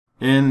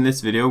In this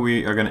video,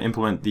 we are going to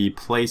implement the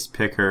place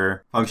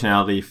picker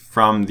functionality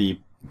from the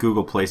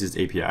Google Places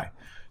API.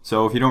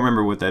 So if you don't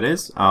remember what that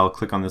is, I'll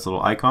click on this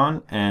little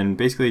icon, and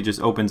basically it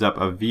just opens up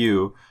a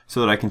view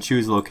so that I can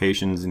choose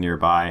locations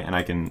nearby, and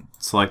I can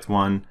select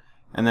one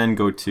and then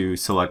go to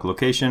select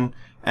location,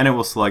 and it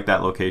will select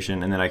that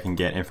location, and then I can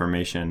get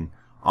information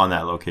on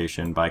that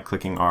location by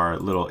clicking our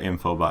little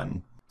info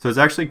button. So it's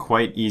actually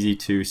quite easy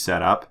to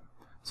set up.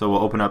 So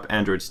we'll open up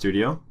Android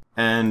Studio.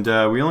 And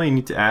we only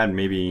need to add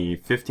maybe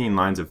 15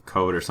 lines of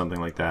code or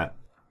something like that.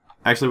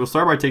 Actually, we'll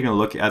start by taking a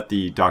look at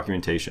the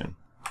documentation.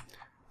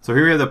 So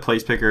here we have the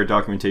Place Picker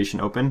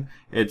documentation open.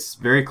 It's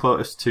very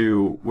close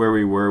to where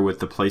we were with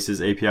the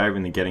Places API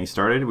when the getting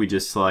started. We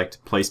just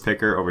select Place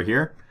Picker over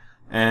here.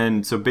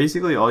 And so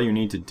basically all you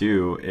need to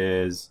do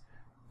is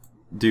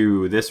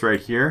do this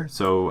right here.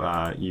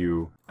 So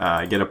you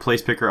get a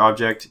Place Picker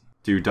object,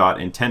 do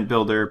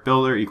 .IntentBuilder,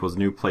 builder equals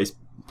new place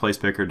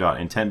picker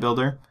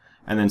 .IntentBuilder.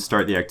 And then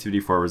start the activity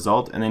for a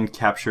result, and then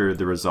capture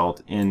the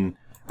result in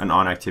an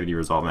onActivity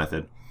result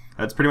method.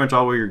 That's pretty much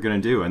all we're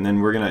going to do, and then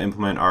we're going to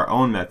implement our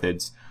own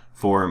methods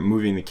for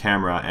moving the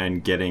camera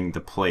and getting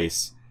the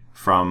place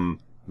from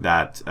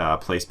that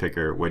place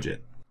picker widget.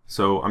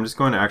 So I'm just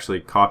going to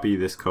actually copy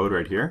this code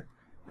right here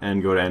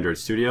and go to Android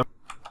Studio.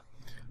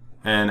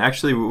 And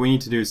actually what we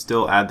need to do is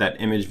still add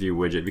that image view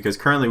widget, because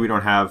currently we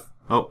don't have,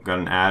 oh, got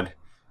an ad.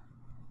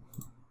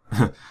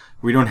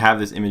 We don't have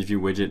this image view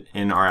widget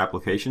in our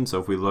application. So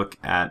if we look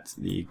at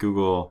the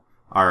Google,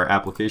 our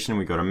application,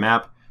 we go to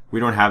map, we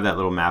don't have that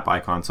little map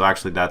icon. So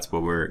actually that's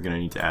what we're going to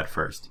need to add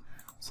first.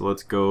 So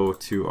let's go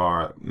to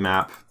our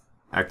map,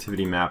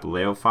 activity map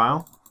layout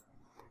file.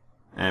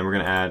 And we're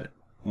going to add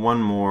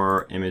one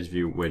more image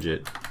view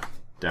widget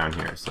down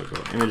here. So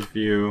go image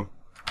view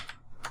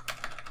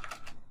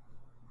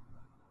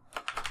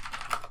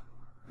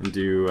and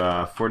do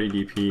 40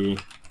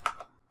 dp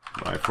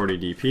by 40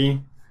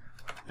 dp.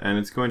 And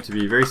it's going to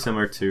be very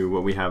similar to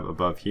what we have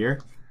above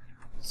here.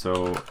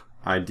 So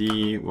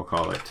ID, we'll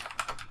call it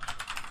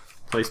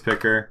place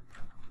picker,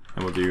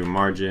 and we'll do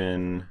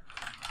margin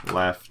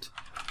left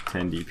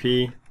 10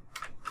 dp,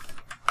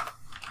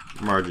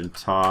 margin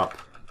top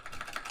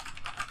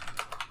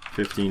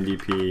 15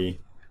 dp,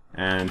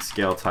 and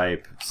scale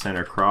type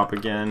center crop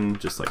again,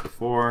 just like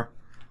before.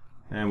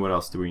 And what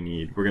else do we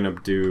need? We're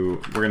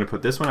gonna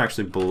put this one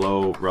actually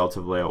below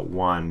relative layout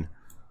 1.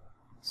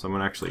 So I'm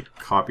going to actually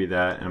copy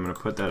that, and I'm going to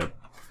put that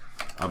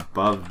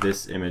above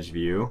this image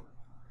view,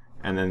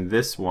 and then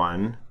this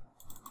one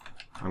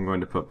I'm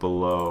going to put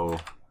below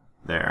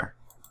there,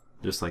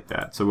 just like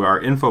that. So our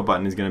info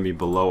button is going to be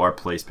below our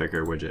place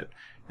picker widget.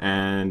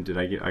 And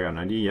I got an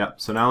ID? Yep.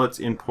 So now let's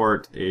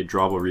import a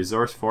drawable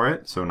resource for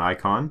it. So an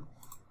icon,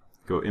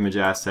 go image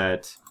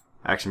asset,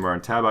 action bar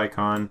and tab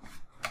icon,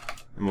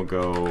 and we'll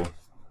go,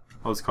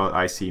 I'll just call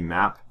it IC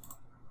map.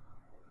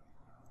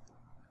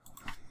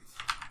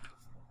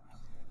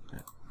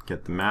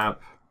 Get the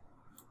map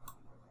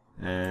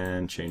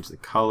and change the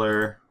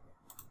color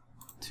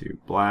to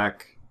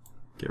black,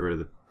 get rid of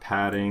the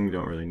padding,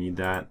 don't really need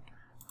that,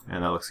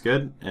 and that looks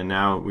good. And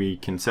now we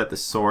can set the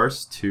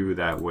source to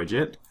that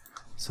widget,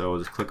 so we'll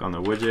just click on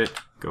the widget,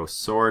 go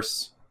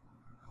source,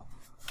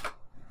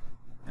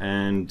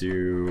 and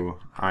do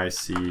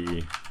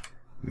IC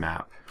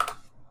map.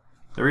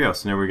 There we go.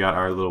 So now we got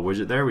our little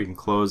widget there. We can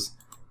close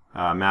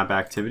map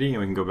activity, and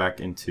we can go back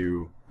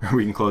into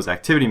we can close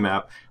activity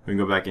map, we can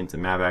go back into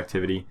map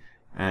activity,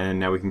 and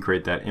now we can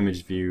create that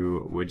image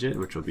view widget,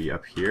 which will be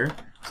up here.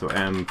 So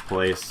m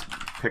place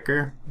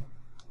picker,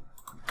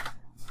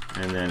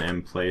 and then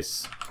m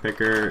place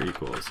picker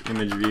equals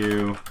image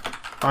view,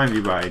 find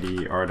view by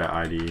id,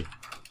 r.id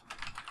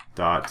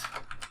dot.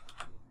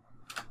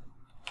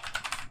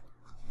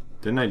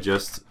 Didn't I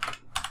just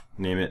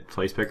name it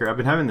place picker? I've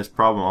been having this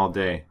problem all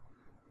day.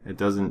 It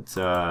doesn't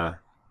oh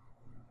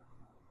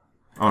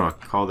no,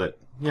 called it,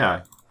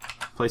 yeah,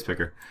 place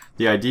picker.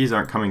 The IDs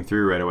aren't coming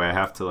through right away. I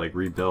have to like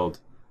rebuild.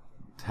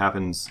 It's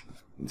happened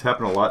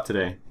a lot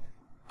today.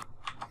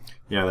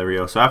 Yeah, there we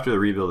go. So after the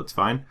rebuild, it's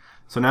fine.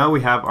 So now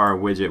we have our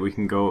widget. We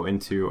can go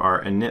into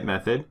our init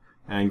method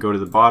and go to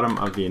the bottom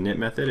of the init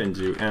method and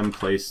do m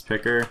place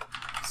picker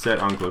set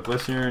onClick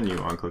listener, new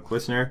onClick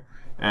listener,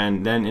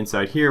 and then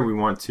inside here we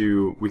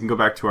can go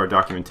back to our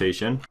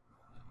documentation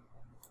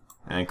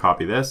and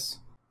copy this,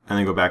 and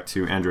then go back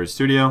to Android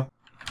Studio,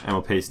 and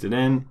we'll paste it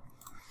in.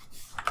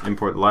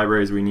 Import the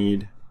libraries we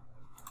need,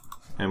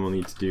 and we'll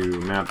need to do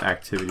map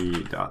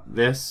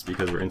activity.this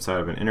because we're inside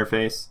of an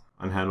interface,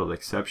 unhandled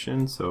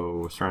exception, so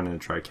we're trying to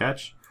try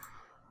catch.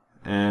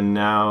 And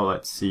now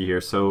let's see here.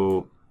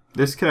 So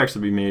this could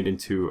actually be made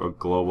into a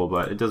global,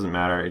 but it doesn't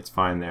matter, it's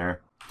fine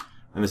there.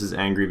 And this is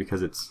angry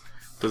because it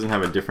doesn't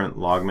have a different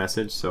log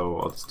message, so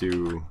I'll just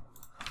do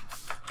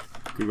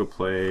Google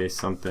Play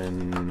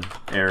something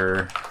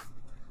error,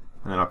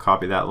 and then I'll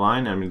copy that line,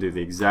 and I'm going to do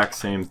the exact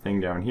same thing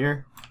down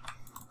here.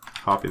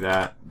 Copy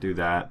that, do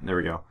that, there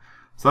we go.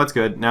 So that's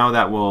good. Now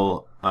that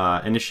will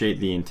initiate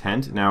the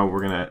intent. Now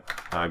we're going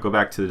to go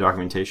back to the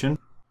documentation,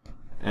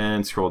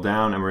 and scroll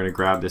down, and we're going to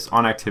grab this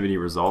onActivity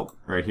result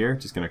right here.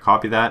 Just going to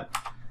copy that,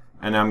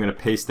 and now I'm going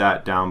to paste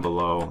that down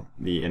below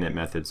the init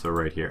method, so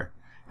right here.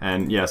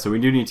 And yeah, so we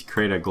do need to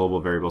create a global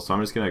variable, so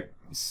I'm just going to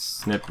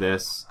snip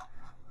this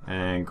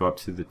and go up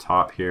to the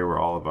top here where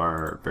all of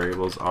our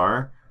variables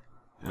are,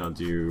 and I'll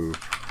do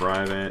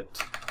private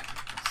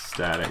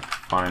static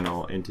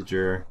final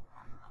integer.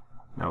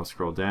 Now we'll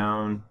scroll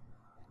down,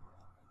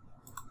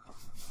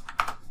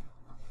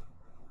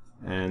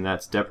 and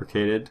that's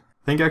deprecated.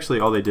 I think actually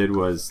all they did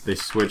was they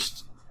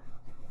switched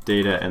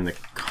data and the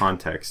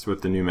context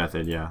with the new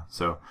method, yeah,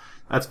 so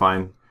that's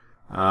fine.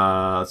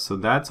 So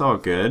that's all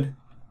good.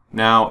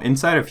 Now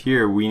inside of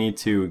here we need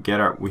to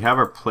get we have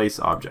our place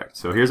object.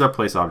 So here's our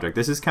place object.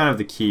 This is kind of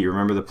the key.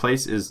 Remember, the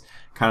place is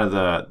kind of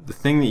the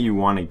thing that you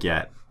want to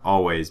get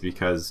always,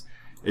 because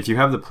if you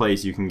have the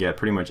place you can get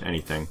pretty much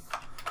anything.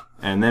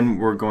 And then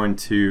we're going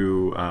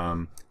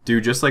to do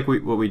just like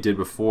what we did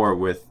before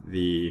with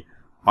the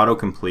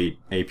autocomplete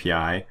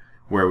API,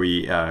 where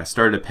we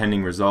started a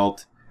pending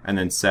result and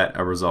then set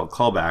a result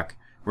callback.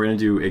 We're going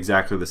to do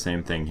exactly the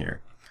same thing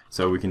here.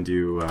 So we can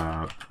do,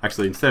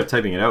 actually instead of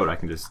typing it out, I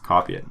can just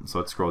copy it. So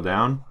let's scroll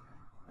down,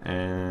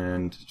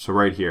 and so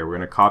right here we're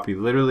going to copy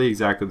literally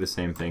exactly the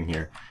same thing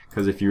here,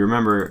 because if you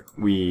remember,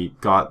 we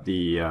got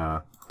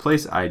the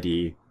place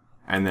ID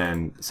and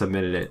then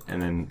submitted it and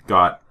then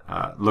got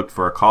looked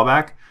for a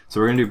callback.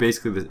 So we're going to do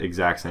basically the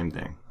exact same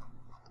thing.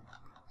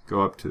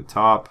 Go up to the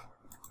top,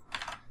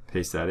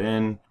 paste that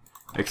in,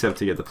 except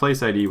to get the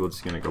place ID we're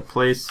just going to go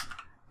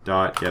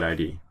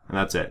place.getID, and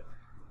that's it.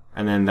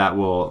 And then that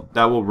will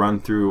run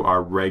through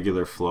our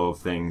regular flow of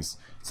things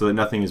so that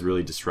nothing is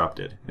really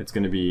disrupted. It's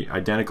going to be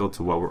identical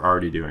to what we're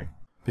already doing.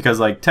 Because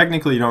like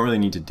technically you don't really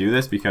need to do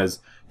this because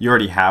you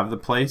already have the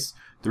place.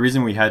 The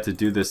reason we had to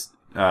do this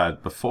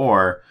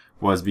before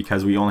was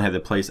because we only had the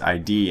place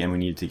ID and we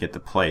needed to get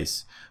the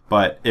place.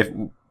 But if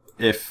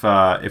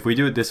we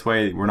do it this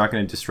way, we're not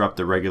going to disrupt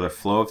the regular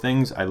flow of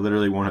things. I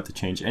literally won't have to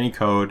change any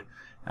code.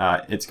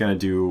 It's going to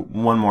do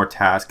one more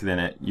task than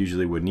it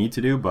usually would need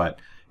to do, but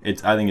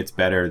I think it's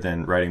better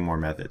than writing more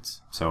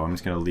methods. So I'm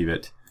just going to leave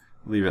it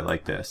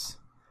like this,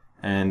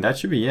 and that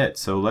should be it.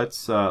 So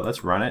let's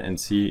run it and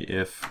see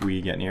if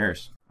we get any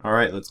errors. All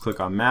right, let's click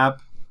on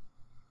map,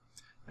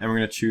 and we're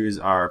going to choose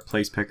our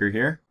place picker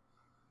here,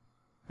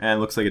 and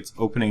it looks like it's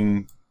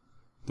opening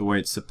the way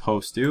it's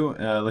supposed to.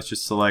 Let's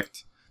just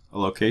select a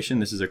location.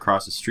 This is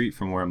across the street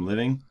from where I'm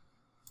living,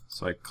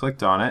 so I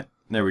clicked on it.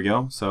 There we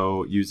go.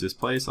 So use this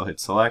place. I'll hit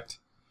select.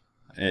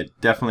 It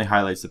definitely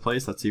highlights the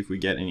place. Let's see if we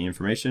get any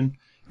information.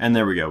 And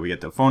there we go. We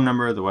get the phone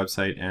number, the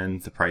website,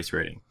 and the price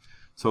rating.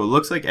 So it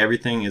looks like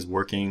everything is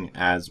working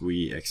as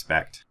we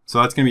expect.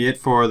 So that's going to be it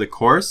for the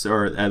course,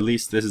 or at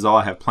least this is all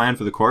I have planned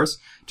for the course.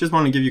 Just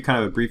want to give you kind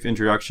of a brief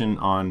introduction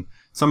on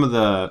some of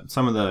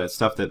the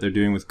stuff that they're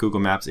doing with Google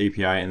Maps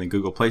API and the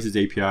Google Places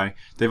API.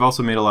 They've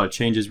also made a lot of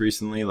changes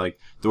recently, like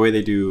the way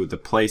they do the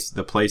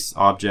place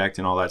object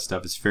and all that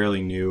stuff is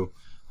fairly new.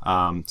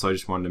 So I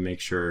just wanted to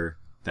make sure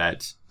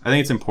that I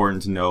think it's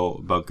important to know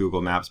about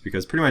Google Maps,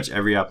 because pretty much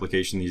every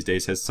application these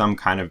days has some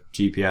kind of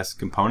GPS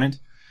component,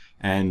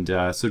 and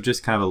so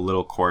just kind of a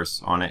little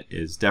course on it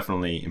is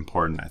definitely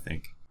important, I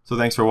think. So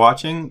thanks for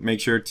watching. Make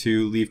sure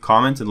to leave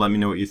comments and let me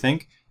know what you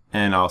think,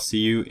 and I'll see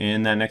you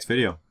in that next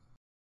video.